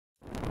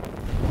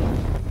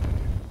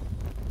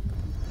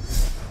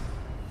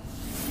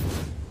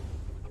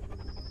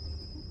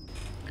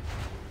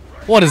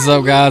What is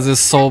up, guys? It's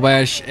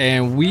Solbash,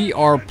 and we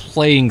are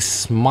playing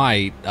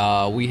Smite.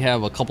 We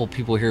have a couple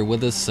people here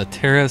with us,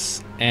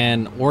 Sateris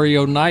and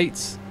Oreo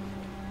Knights.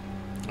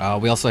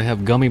 We also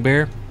have Gummy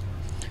Bear,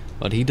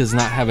 but he does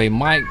not have a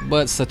mic,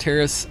 but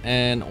Sateris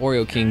and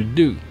Oreo King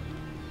do.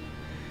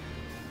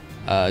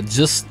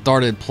 Just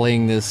started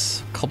playing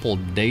this a couple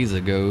days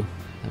ago.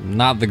 I'm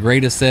not the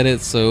greatest at it,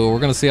 so we're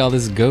gonna see how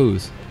this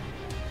goes.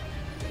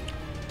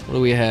 What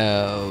do we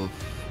have?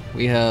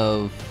 We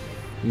have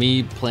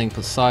me playing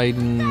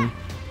Poseidon.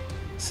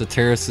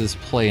 Sateris is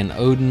playing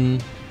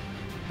Odin.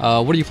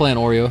 What are you playing,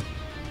 Oreo?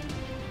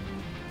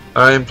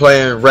 I'm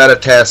playing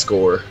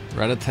Ratataskor.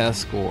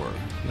 Ratataskor.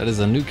 That is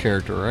a new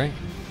character, right?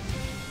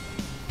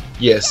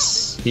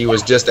 Yes, he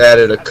was just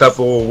added a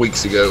couple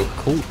weeks ago.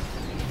 Cool.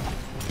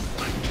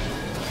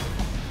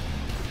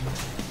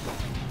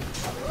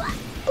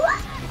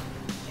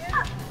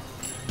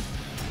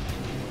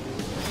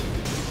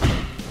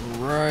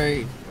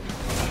 Right.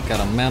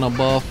 Got a mana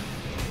buff.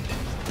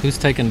 Who's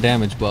taking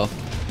damage buff?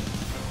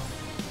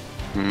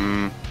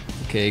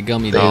 Okay,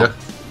 Gummy did.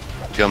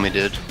 Gummy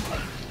did.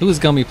 Who is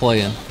Gummy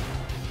playing?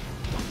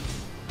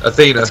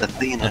 Athena. It's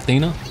Athena.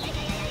 Athena?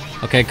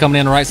 Okay, coming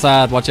in the right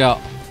side. Watch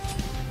out.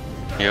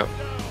 Yep.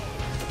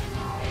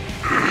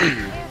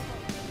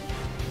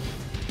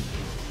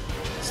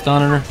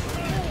 Stunning her.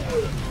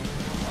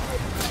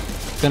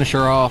 Finish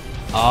her off.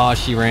 Oh,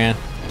 she ran.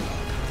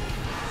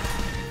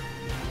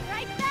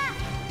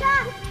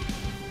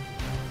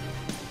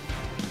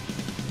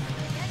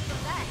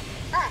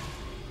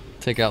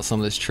 Take out some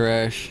of this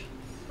trash.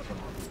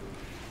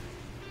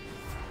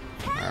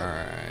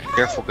 Alright.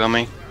 Careful,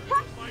 Gummy.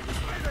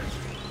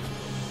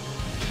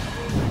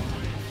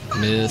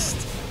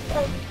 Missed.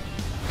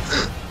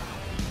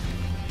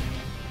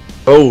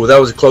 Oh, that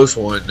was a close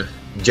one.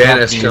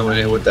 Janice coming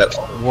in with that.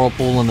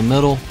 Whirlpool in the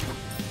middle.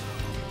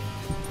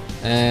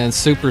 And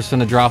Super's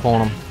finna drop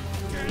on him.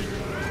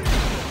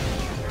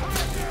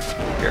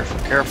 Careful,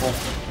 careful.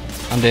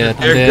 I'm dead.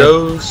 I'm There dead.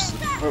 goes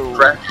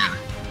Kraken.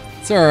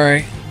 It's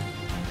alright.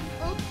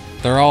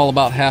 They're all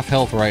about half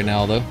health right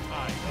now, though.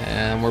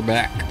 And we're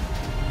back.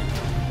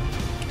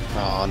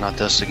 Oh, not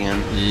this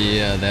again.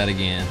 Yeah, that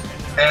again.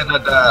 And I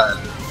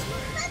died.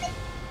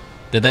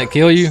 Did that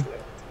kill you?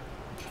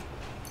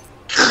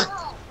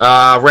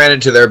 I ran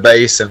into their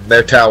base and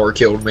their tower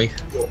killed me.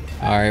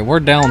 Alright, we're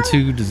down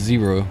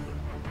 2-0.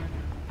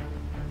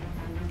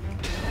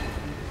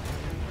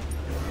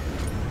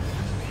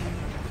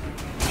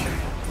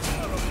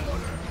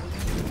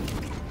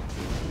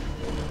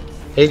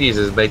 Hades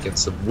is making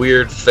some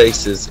weird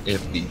faces in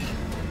the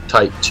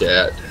type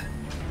chat.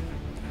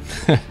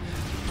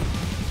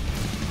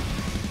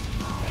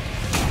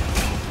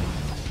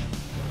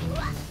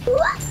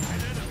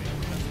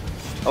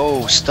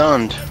 Oh,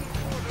 stunned.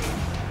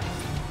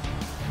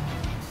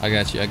 I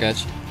got you, I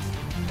got you.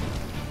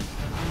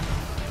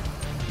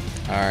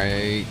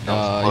 Alright,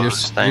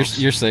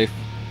 you're safe.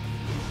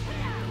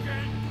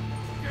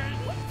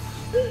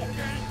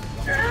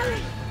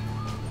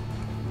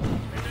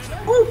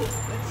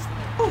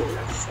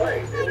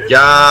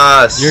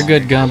 Yes! You're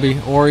good, Gumby.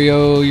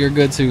 Oreo, you're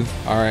good too.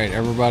 Alright,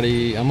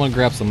 everybody, I'm gonna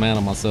grab some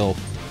mana myself.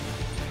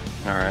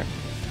 Alright.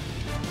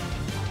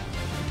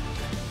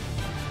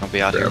 I'll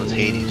be out here with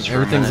Hades for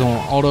Everything's a minute.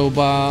 on auto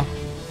buy.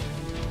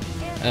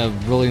 I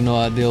have really no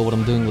idea what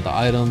I'm doing with the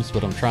items,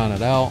 but I'm trying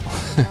it out.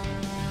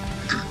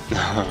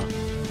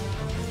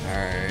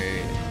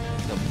 Alright,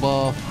 the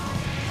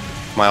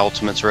buff. My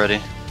ultimate's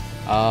ready.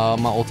 My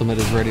ultimate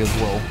is ready as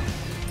well.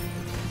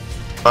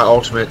 My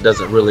ultimate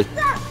doesn't really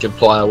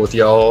comply with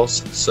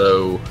y'all's,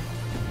 so...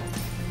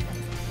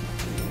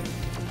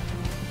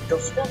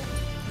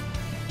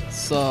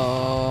 So,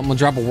 I'm gonna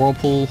drop a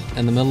whirlpool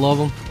in the middle of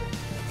them.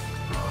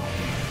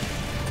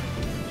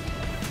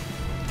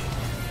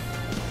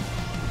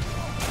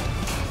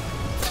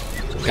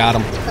 Got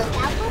him.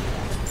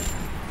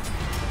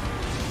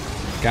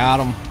 Got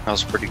him. That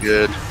was pretty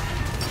good.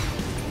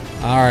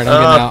 Alright,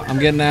 I'm getting out. I'm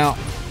getting out.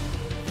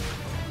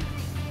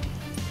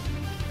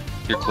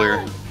 You're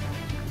clear.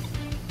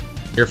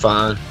 You're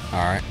fine.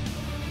 Alright.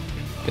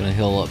 Gonna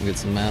heal up and get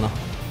some mana.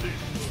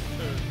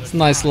 It's a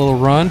nice little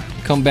run.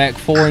 Come back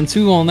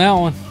 4-2 on that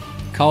one.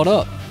 Caught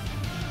up.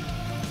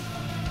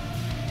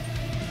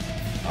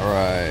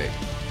 Alright.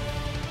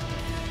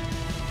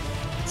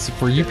 So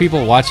for you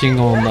people watching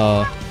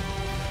on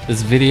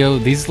this video,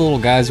 these little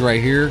guys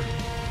right here,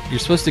 you're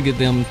supposed to get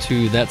them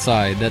to that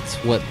side. That's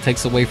what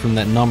takes away from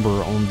that number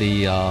on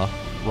the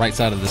right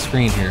side of the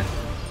screen here,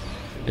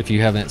 if you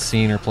haven't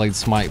seen or played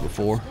Smite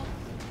before.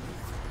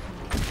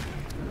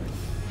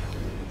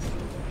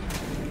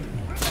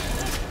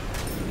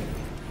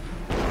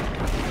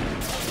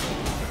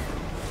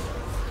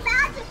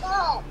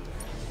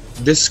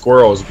 This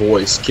squirrel's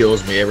voice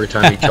kills me every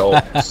time he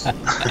talks.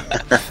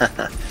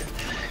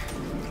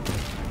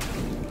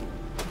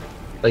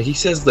 Like, he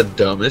says the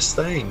dumbest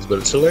things, but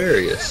it's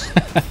hilarious.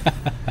 I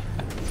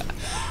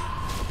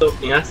still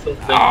think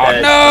Oh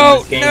that no!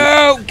 this game,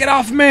 No! Get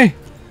off me!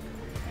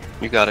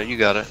 You got it, you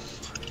got it.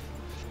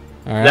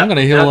 All right, That- I'm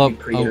gonna heal that'd up. be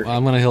pretty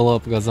I'm gonna heal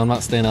up because I'm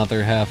not staying out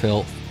there half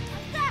health.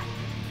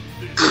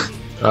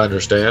 I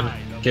understand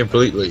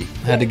completely.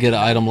 Had to get an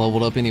item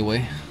leveled up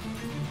anyway.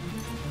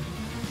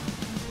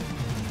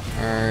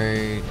 All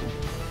right.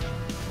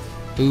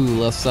 Ooh,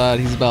 left side.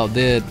 He's about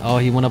dead. Oh,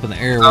 he went up in the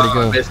air. Where'd he I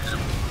go? missed him.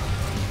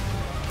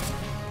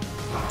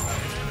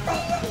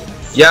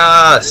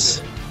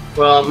 Yes.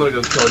 Well, I'm gonna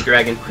go kill a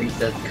Dragon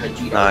Priestess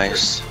Khajiit.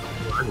 Nice.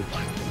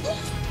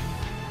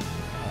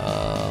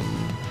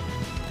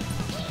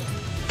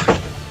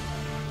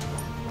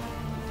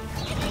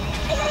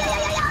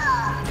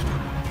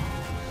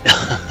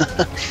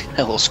 That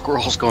little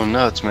squirrel's going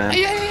nuts, man.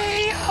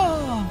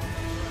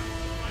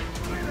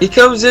 He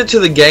comes into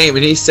the game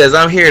and he says,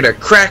 "I'm here to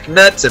crack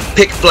nuts and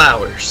pick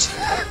flowers,"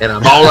 and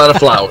I'm all out of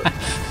flowers.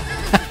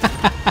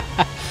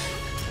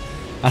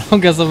 I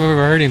don't guess I've ever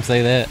heard him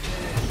say that.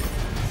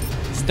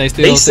 Stay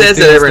still. He stay says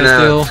still, it every stay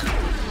now. still.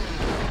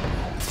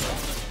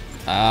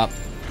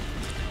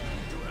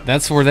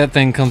 That's where that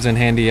thing comes in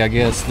handy, I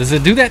guess. Does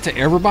it do that to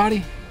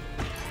everybody?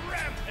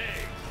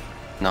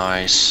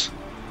 Nice.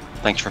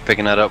 Thanks for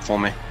picking that up for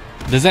me.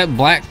 Does that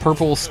black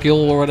purple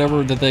skill or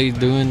whatever that they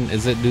doing?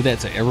 Is it do that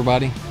to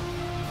everybody?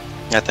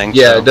 I think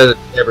Yeah, so. it doesn't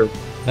ever.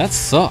 That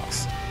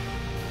sucks.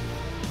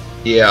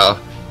 Yeah.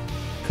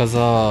 Cause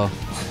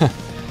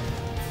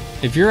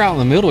if you're out in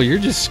the middle, you're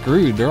just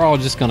screwed. They're all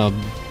just gonna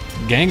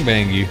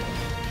gangbang you.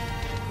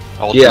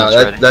 Ultimate's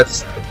Yeah, ready.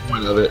 that's the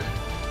point of it.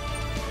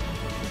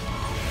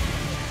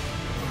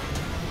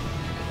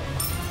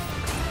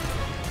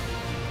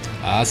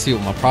 I see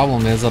what my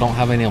problem is. I don't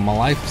have any of my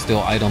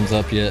lifesteal items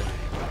up yet.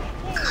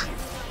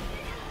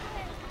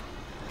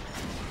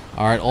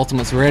 Alright,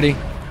 ultimate's ready.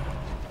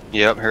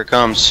 Yep, here it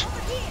comes.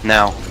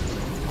 Now.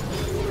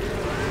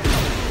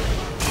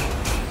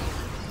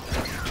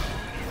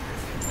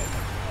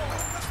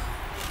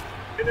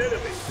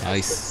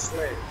 Nice.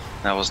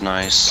 That was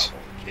nice.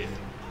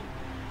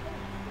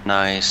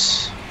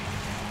 Nice.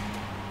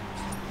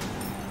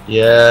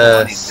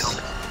 Yes.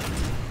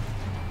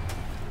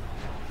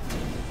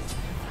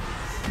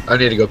 I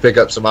need to go pick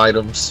up some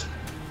items.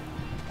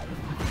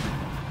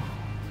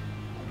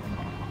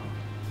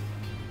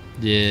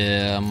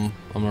 Yeah, I'm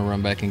gonna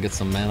run back and get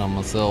some mana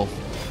myself.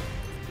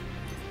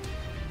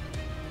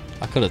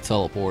 I could have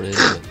teleported,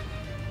 but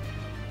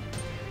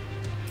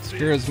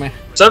scares me.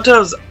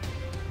 Sometimes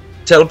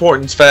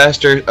teleporting's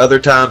faster, other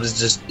times it's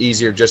just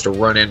easier just to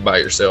run in by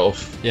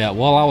yourself. Yeah,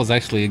 well, I was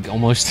actually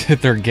almost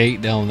at their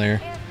gate down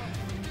there.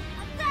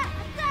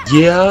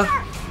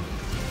 Yeah.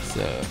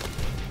 So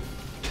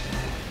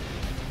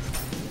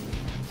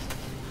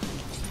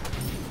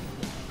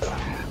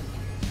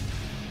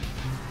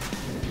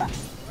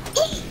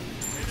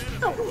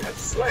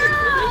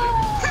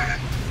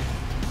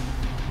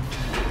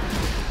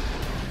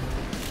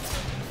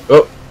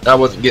Oh, I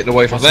wasn't getting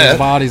away from watch those that.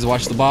 bodies,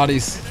 watch the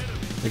bodies.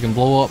 They can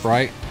blow up,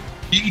 right?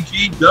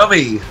 GG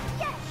dummy.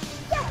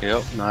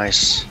 Yep,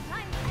 nice.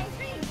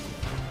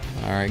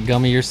 Alright,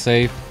 Gummy, you're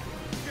safe.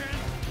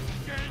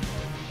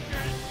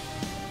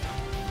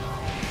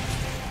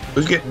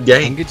 Who's getting I'll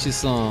ganked? get you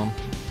some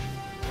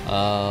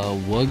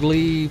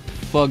Wuggly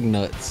Fug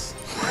Nuts.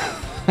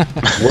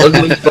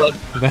 Wuggly fuck.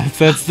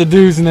 That's the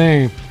dude's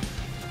name.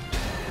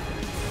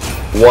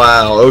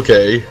 Wow,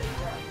 okay.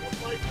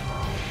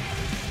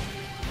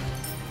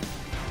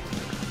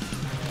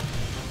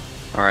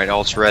 Alright,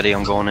 ult's ready.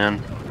 I'm going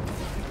in.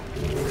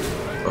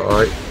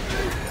 Alright.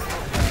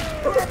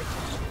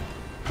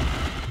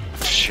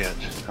 Shit,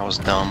 that was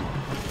dumb.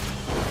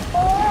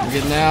 I'm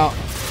getting out.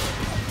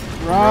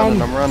 I'm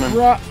running.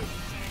 Run.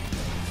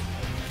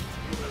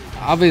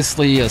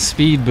 Obviously, a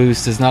speed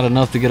boost is not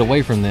enough to get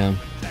away from them.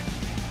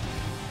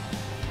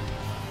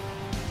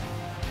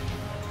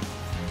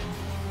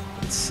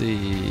 Let's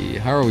see.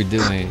 How are we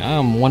doing?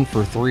 I'm 1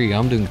 for 3.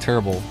 I'm doing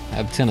terrible. I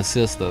have 10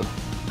 assists though.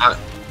 I'm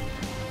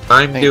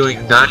Thank doing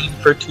you. 9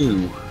 for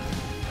 2.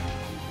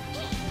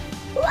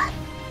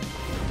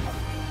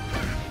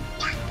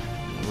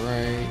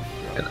 Right.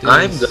 And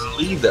I'm gonna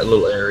leave that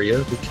little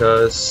area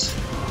because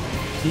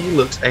he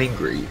looks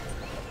angry.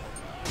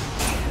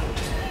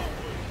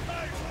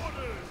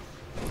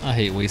 I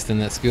hate wasting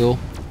that skill.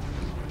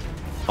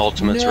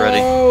 Ultimate's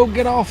ready. No,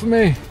 get off of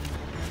me.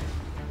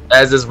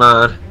 As is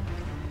mine.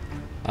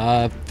 38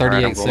 Alright,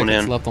 I'm going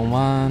seconds in. left on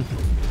mine.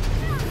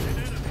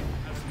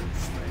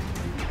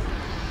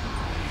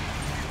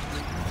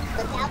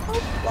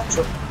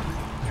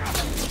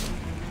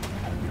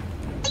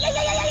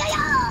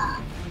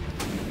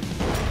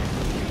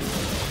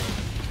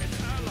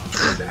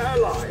 An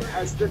ally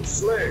has been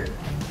slain.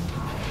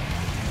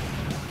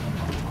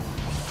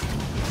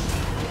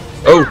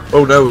 Oh,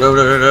 oh no, no,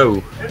 no, no,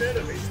 no. An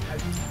enemy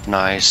has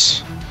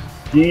Nice.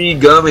 Gee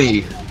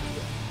gummy.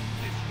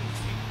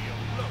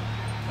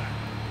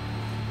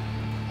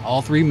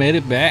 All 3 made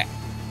it back.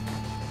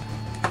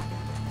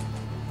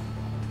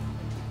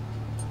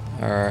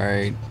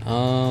 Alright,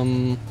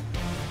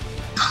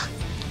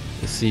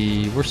 let's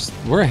see,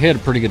 we're ahead a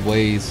pretty good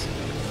ways.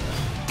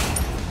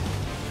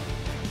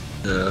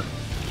 Yeah.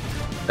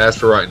 As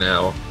for right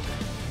now.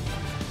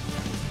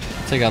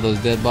 Take out those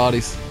dead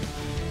bodies.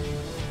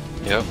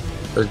 Yep.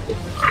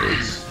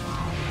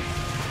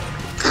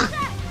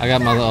 I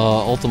got my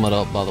ultimate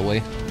up, by the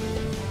way.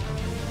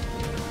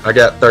 I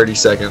got 30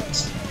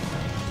 seconds.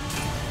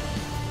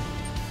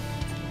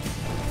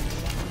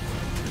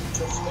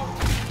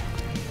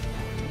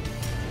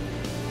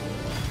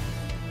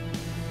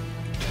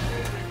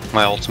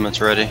 My ultimate's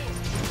ready.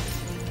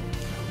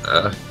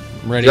 I'm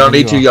ready. Y'all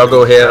need to, y'all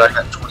go ahead. I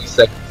got 20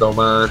 seconds on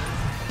mine.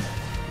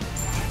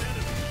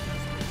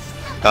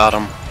 Got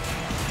him.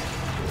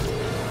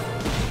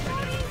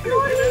 An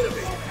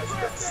enemy has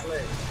been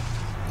slain.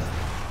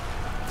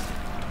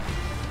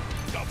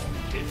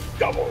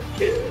 Double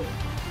kill.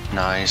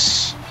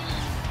 Nice.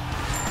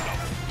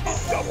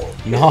 Double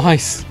kill.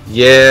 Nice.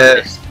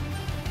 Yes.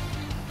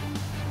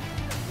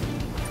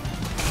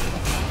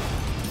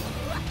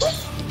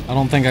 I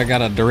don't think I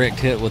got a direct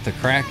hit with the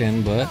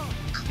Kraken, but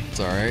it's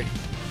alright.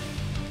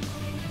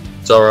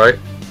 It's alright.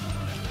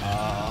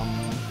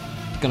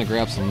 Gonna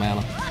grab some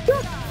mana.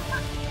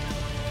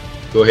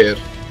 Go ahead.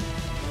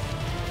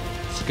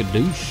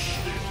 Skadoosh.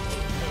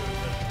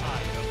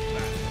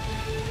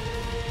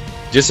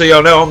 Just so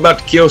y'all know, I'm about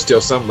to kill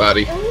steal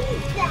somebody. I'm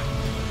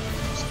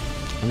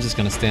just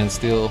gonna stand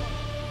still.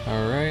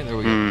 Alright, there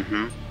we go.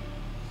 Mm-hmm.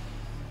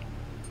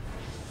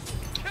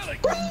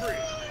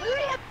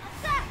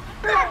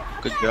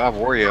 Good job,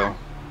 Wario.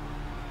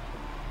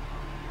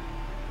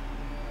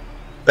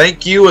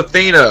 Thank you,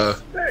 Athena.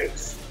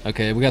 Thanks.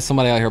 Okay, we got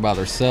somebody out here by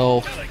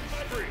themselves.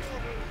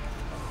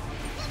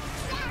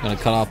 Gonna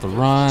cut off the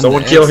run.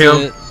 Someone the kill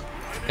him. exit.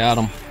 Got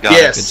him. Got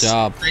Yes. Good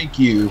job. Thank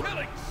you.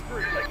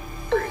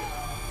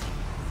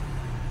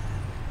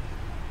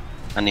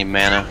 I need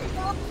mana.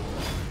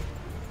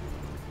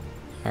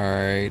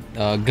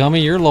 Alright.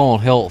 Gummy, you're low on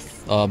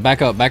health.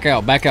 Back up, back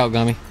out,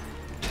 Gummy.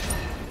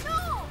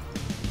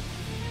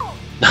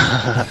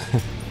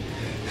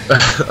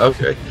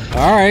 Okay.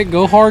 Alright,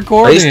 go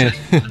hardcore He's-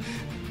 then.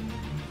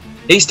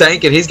 He's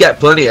tanking. He's got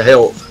plenty of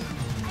health.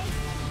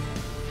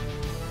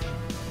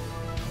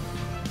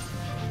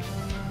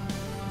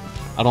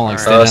 I don't like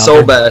standing out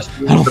there. Solbash,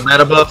 you want the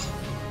mana buff?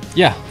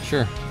 Yeah,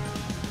 sure.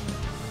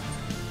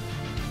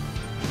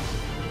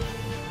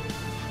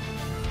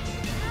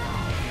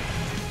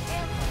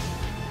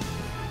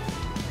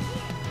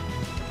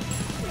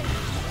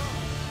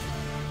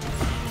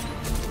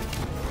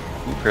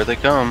 Here they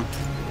come.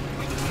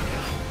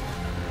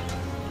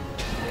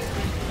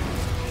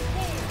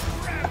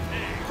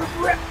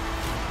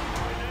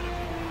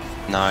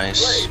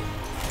 Nice.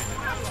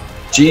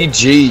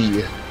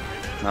 GG.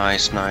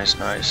 Nice, nice,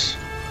 nice.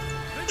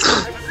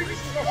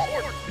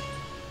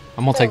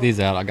 I'm gonna take these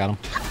out. I got them.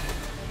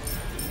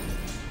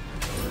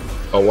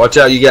 Oh, watch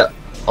out. You got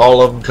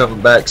all of them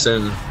coming back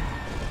soon.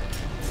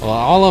 Well,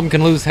 all of them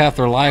can lose half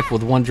their life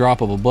with one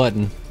drop of a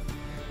button.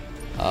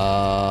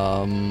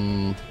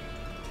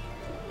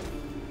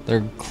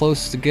 They're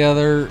close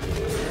together.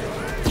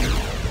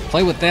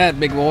 Play with that,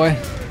 big boy.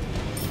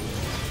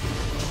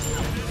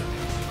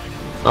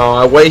 Oh,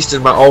 I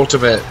wasted my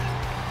ultimate.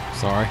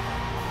 Sorry.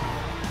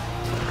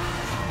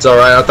 It's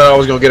alright. I thought I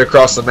was going to get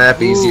across the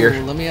map easier.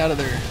 Ooh, let me out of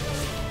there.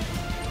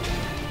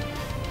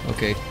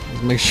 Okay,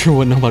 let's make sure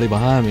with nobody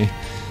behind me.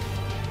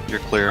 You're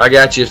clear. I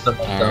got you if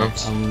something Alright,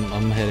 comes.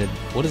 I'm headed.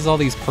 What is all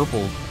these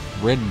purple,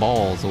 red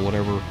balls or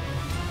whatever?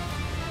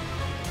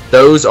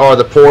 Those are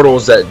the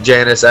portals that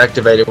Janice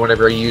activated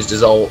whenever he used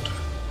his ult.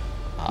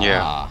 Yeah.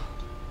 Ah,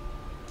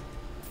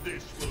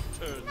 This will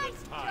turn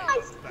the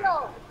tide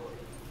back.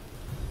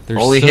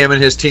 there's Only so, him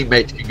and his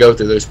teammates can go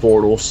through those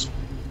portals.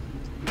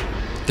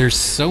 There's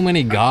so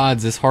many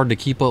gods, it's hard to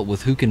keep up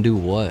with who can do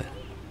what.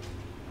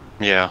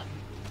 Yeah.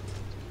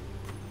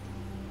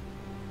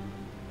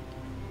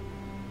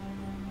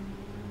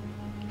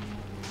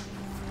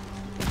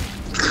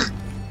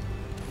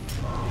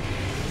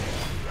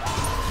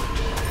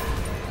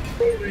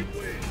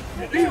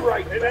 Be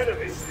right, an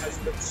enemy has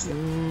been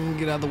slain.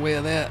 Get out of the way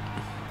of that.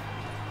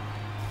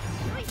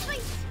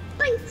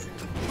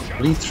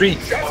 Retreat.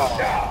 Shut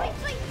down.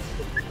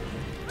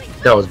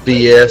 That was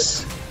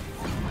BS.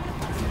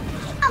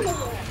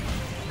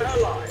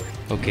 Ally.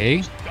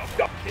 Okay.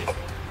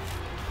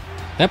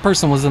 That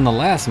person was in the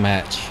last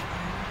match.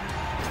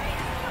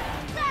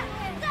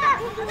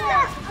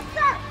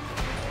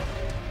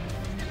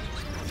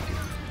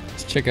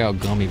 Let's check out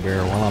Gummy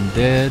Bear while I'm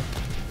dead.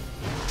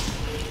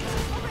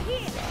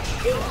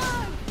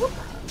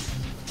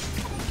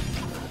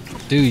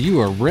 Dude, you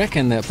are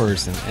wrecking that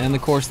person. And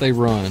of course they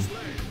run.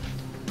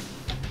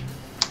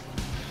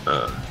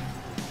 Alright,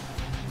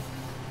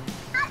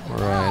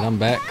 I'm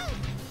back.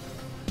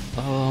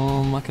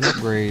 I can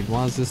upgrade.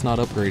 Why is this not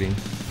upgrading?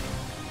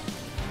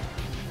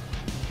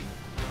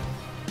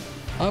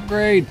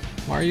 Upgrade!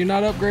 Why are you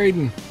not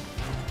upgrading?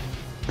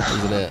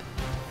 Where's it at?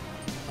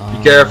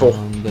 Be careful.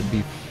 That'd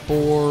be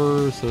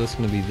 4, so that's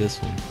gonna be this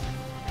one.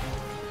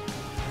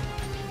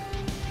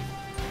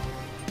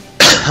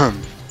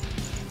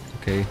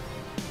 Okay.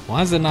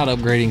 Why is it not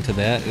upgrading to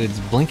that? It's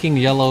blinking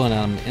yellow and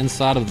I'm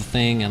inside of the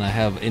thing and I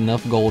have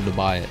enough gold to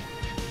buy it.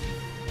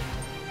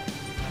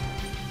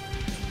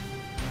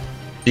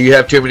 Do you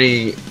have too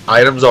many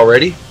items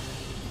already?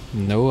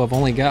 No, I've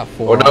only got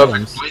 4 Or no,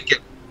 items. blinking.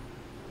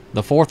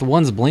 The 4th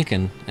one's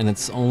blinking, and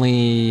it's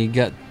only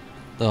got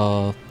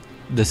the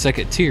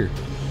 2nd tier.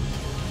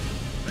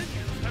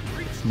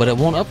 But it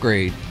won't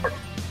upgrade.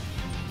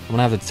 I'm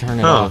gonna have to turn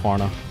it off,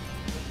 aren't I?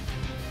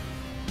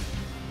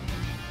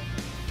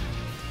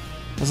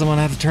 Guess I'm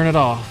gonna have to turn it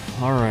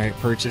off. Alright,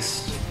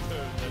 purchase.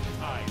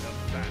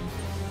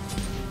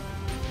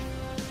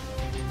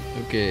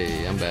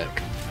 Okay, I'm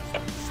back.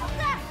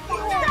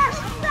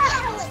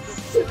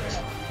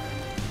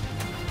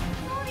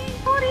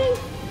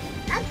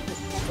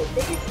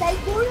 Biggest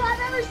acorn I've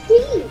ever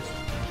seen.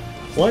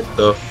 What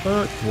the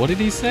fuck? What did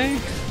he say?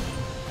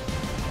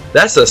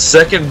 That's the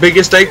 2nd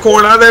biggest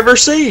acorn I've ever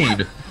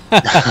seen.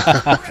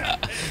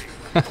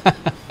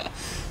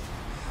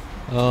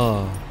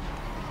 Oh.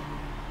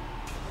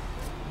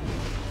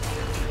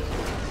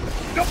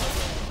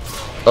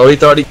 Oh, he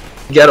thought he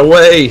got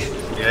away.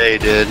 Yeah, he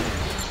did.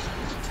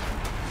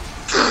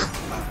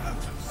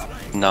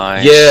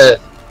 Nice. Yeah.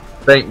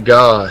 Thank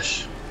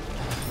gosh.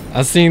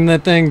 I seen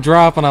that thing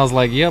drop and I was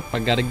like, yep, I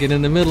gotta get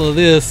in the middle of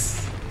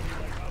this.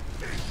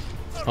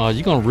 Oh,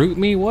 you gonna root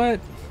me? What?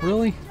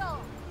 Really?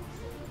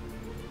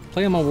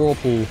 Play in my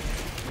whirlpool.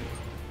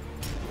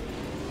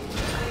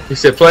 He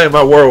said, play in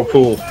my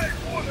whirlpool.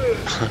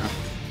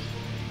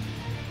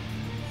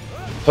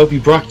 Hope you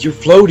brought your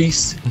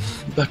floaties.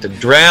 You about to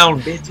drown,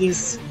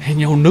 bitches.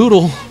 And your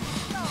noodle.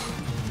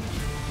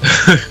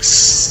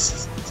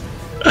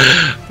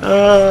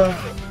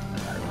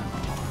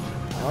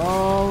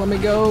 Oh, let me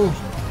go.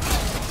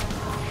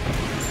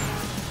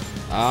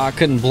 Ah, I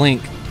couldn't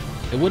blink.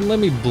 It wouldn't let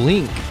me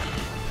blink.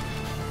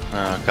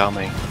 Got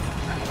me.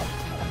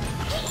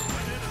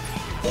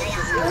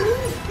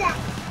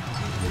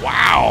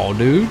 Wow,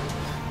 dude.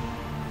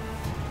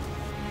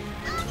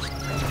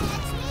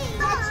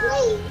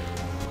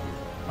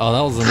 Oh,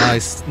 that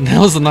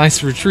was a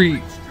nice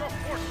retreat.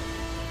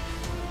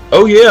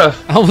 Oh yeah.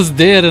 I was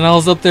dead and I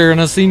was up there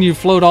and I seen you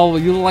float all.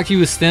 You look like you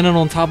was standing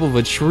on top of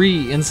a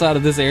tree inside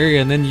of this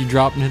area and then you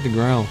dropped and hit the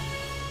ground.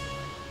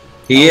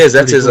 He is.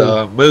 That's pretty his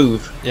cool.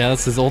 move. Yeah,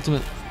 that's his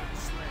ultimate.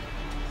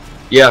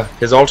 Yeah,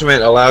 his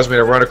ultimate allows me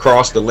to run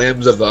across the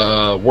limbs of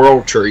the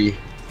world tree.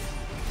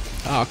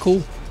 Ah,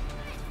 cool.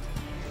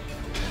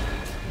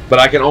 But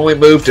I can only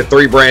move to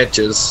 3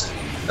 branches.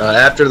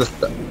 After the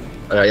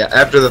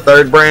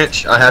 3rd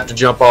branch, I have to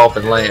jump off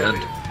and land.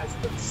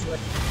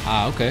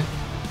 Ah, okay.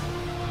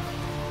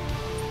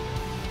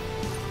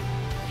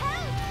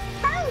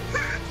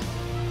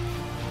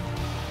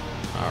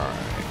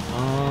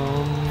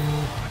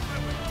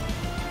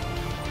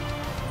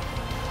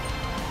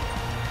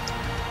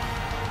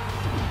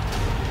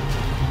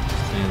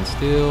 Stand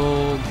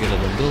still, get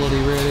an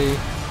ability ready.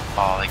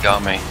 Oh, they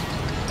got me.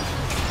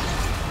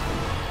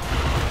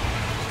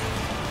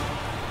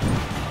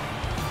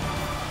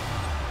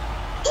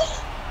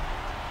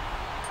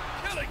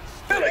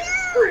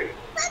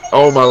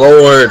 Oh my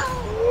lord.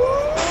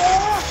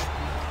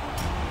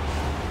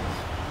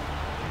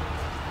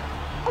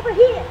 Over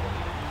here.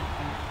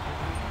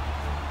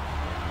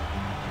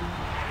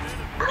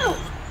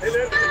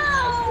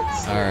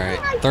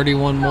 Alright,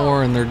 31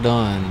 more and they're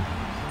done.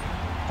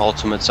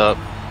 Ultimate's up.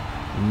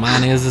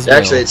 Mine is as well.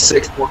 Actually, it's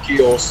 6 more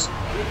kills.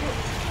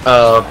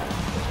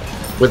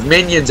 With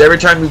minions, every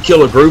time you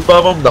kill a group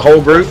of them, the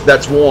whole group,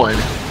 that's 1.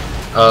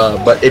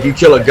 But if you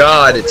kill a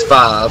god, it's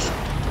 5.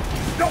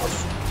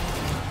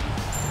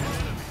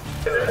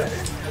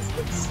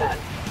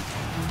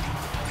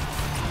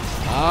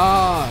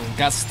 Ah,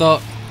 got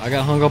stuck. I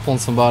got hung up on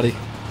somebody.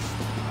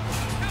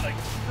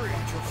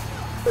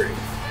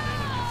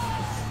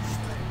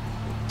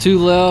 Two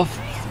left.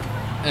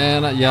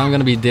 And yeah, I'm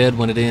gonna be dead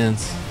when it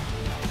ends.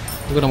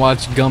 We're gonna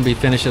watch Gumby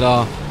finish it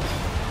off.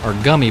 Or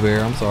Gummy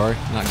Bear, I'm sorry,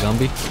 not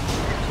Gumby.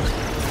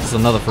 This is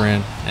another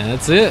friend. And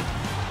that's it.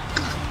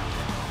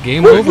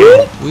 Game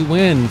over. We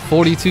win.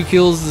 42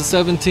 kills to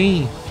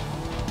 17.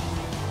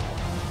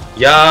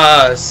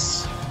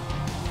 Yes.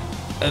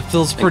 That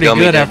feels pretty Gummy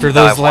good didn't after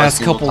die those one last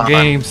single couple time.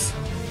 games.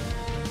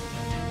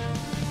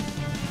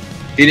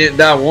 He didn't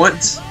die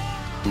once.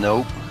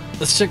 Nope.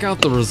 Let's check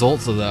out the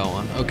results of that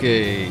one.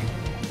 Okay.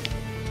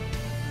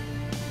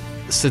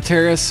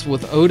 Soteris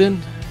with Odin.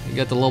 He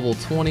got the level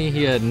 20.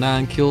 He had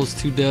 9 kills,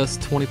 2 deaths,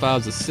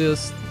 25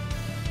 assists.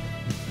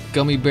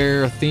 Gummy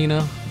Bear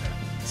Athena.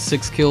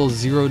 6 kills,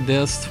 0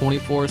 deaths,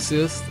 24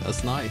 assists.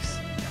 That's nice.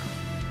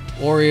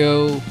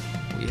 Oreo.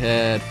 We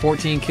had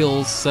 14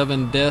 kills,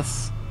 7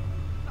 deaths,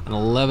 and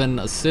 11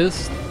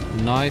 assists.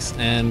 Nice.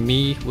 And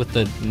me with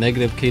the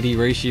negative KD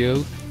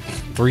ratio.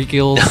 3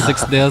 kills,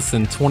 6 deaths,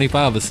 and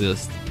 25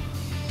 assists.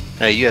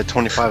 Hey, you had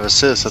 25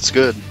 assists. That's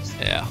good.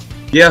 Yeah.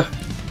 Yeah.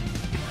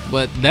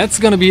 But that's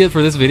going to be it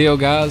for this video,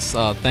 guys.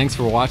 Thanks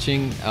for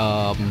watching.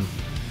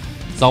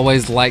 As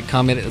always, like,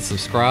 comment, and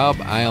subscribe.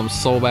 I am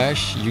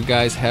Solbash. You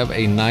guys have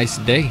a nice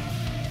day.